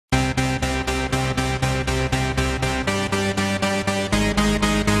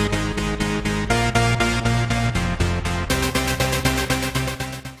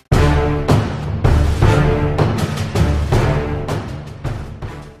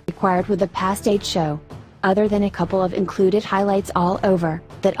acquired with the past 8 show. Other than a couple of included highlights all over,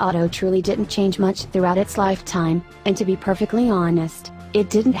 that auto truly didn't change much throughout its lifetime, and to be perfectly honest,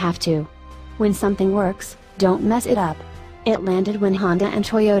 it didn't have to. When something works, don't mess it up. It landed when Honda and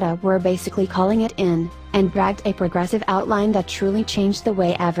Toyota were basically calling it in, and bragged a progressive outline that truly changed the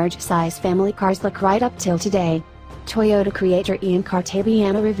way average-size family cars look right up till today. Toyota creator Ian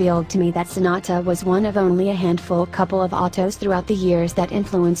Cartabiano revealed to me that Sonata was one of only a handful couple of autos throughout the years that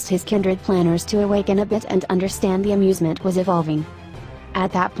influenced his kindred planners to awaken a bit and understand the amusement was evolving.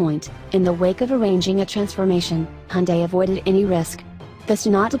 At that point, in the wake of arranging a transformation, Hyundai avoided any risk. The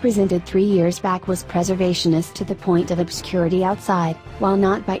Sonata presented 3 years back was preservationist to the point of obscurity outside, while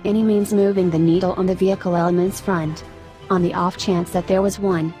not by any means moving the needle on the vehicle elements front. On the off chance that there was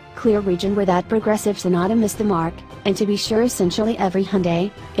one clear region where that progressive Sonata missed the mark, and to be sure essentially every Hyundai,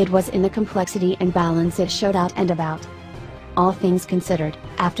 it was in the complexity and balance it showed out and about. All things considered,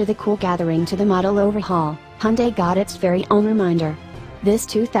 after the cool gathering to the model overhaul, Hyundai got its very own reminder. This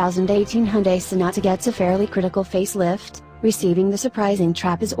 2018 Hyundai Sonata gets a fairly critical facelift, receiving the surprising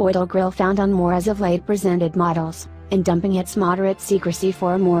trapezoidal grille found on more as of late presented models, and dumping its moderate secrecy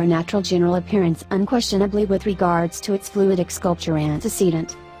for a more natural general appearance unquestionably with regards to its fluidic sculpture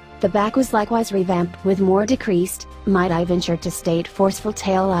antecedent. The back was likewise revamped with more decreased, might I venture to state forceful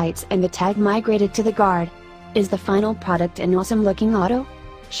taillights and the tag migrated to the guard. Is the final product an awesome looking auto?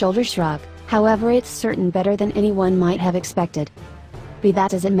 Shoulder shrug, however it's certain better than anyone might have expected. Be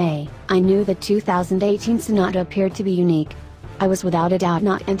that as it may, I knew the 2018 Sonata appeared to be unique. I was without a doubt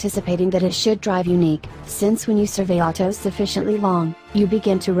not anticipating that it should drive unique, since when you survey autos sufficiently long, you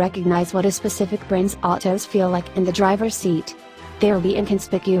begin to recognize what a specific brand's autos feel like in the driver's seat. There will be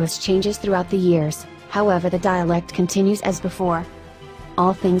inconspicuous changes throughout the years, however the dialect continues as before.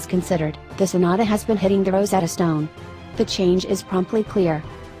 All things considered, the Sonata has been hitting the Rosetta Stone. The change is promptly clear.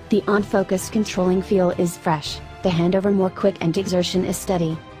 The on-focus controlling feel is fresh, the handover more quick and exertion is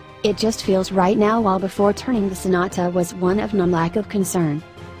steady. It just feels right now, while before turning the Sonata was one of no lack of concern.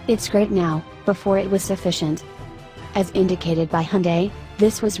 It's great now, before it was sufficient. As indicated by Hyundai,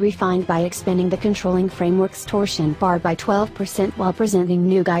 this was refined by expanding the controlling framework's torsion bar by 12% while presenting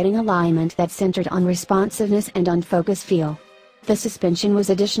new guiding alignment that centered on responsiveness and on-focus feel. The suspension was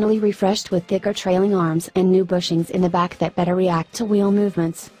additionally refreshed with thicker trailing arms and new bushings in the back that better react to wheel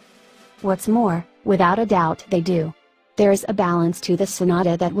movements. What's more, without a doubt they do. There is a balance to the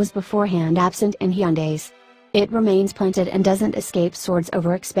Sonata that was beforehand absent in Hyundai's. It remains planted and doesn't escape swords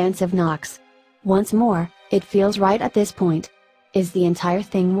over expansive knocks. Once more, it feels right at this point. Is the entire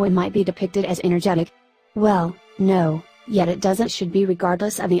thing what might be depicted as energetic? Well, no, yet it doesn't should be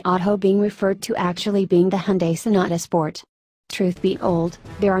regardless of the auto being referred to actually being the Hyundai Sonata Sport. Truth be told,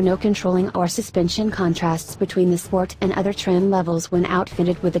 there are no controlling or suspension contrasts between the Sport and other trim levels when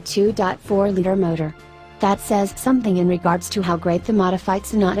outfitted with a 2.4-liter motor. That says something in regards to how great the modified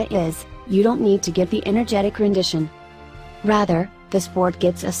Sonata is. You don't need to get the energetic rendition. Rather, the Sport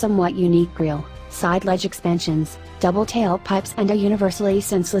gets a somewhat unique grille, side ledge expansions, double tailpipes and a universally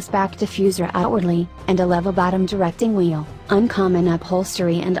senseless back diffuser outwardly, and a level bottom directing wheel, uncommon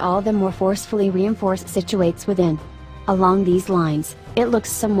upholstery and all the more forcefully reinforced situates within. Along these lines, it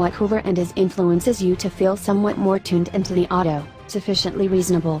looks somewhat cooler and influences you to feel somewhat more tuned into the auto, sufficiently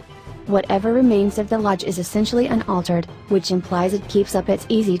reasonable. Whatever remains of the lodge is essentially unaltered, which implies it keeps up its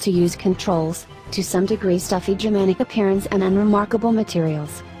easy-to-use controls, to some degree stuffy Germanic appearance and unremarkable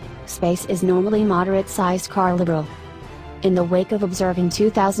materials. Space is normally moderate-sized car liberal. In the wake of observing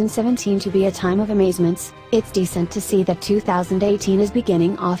 2017 to be a time of amazements, it's decent to see that 2018 is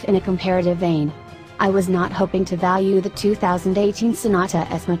beginning off in a comparative vein. I was not hoping to value the 2018 Sonata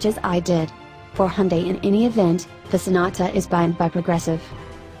as much as I did. For Hyundai in any event, the Sonata is bound by progressive.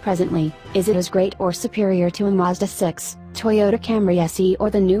 Presently, is it as great or superior to a Mazda 6, Toyota Camry SE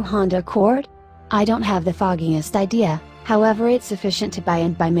or the new Honda Accord? I don't have the foggiest idea, however it's sufficient to buy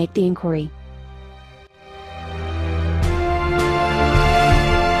and make the inquiry.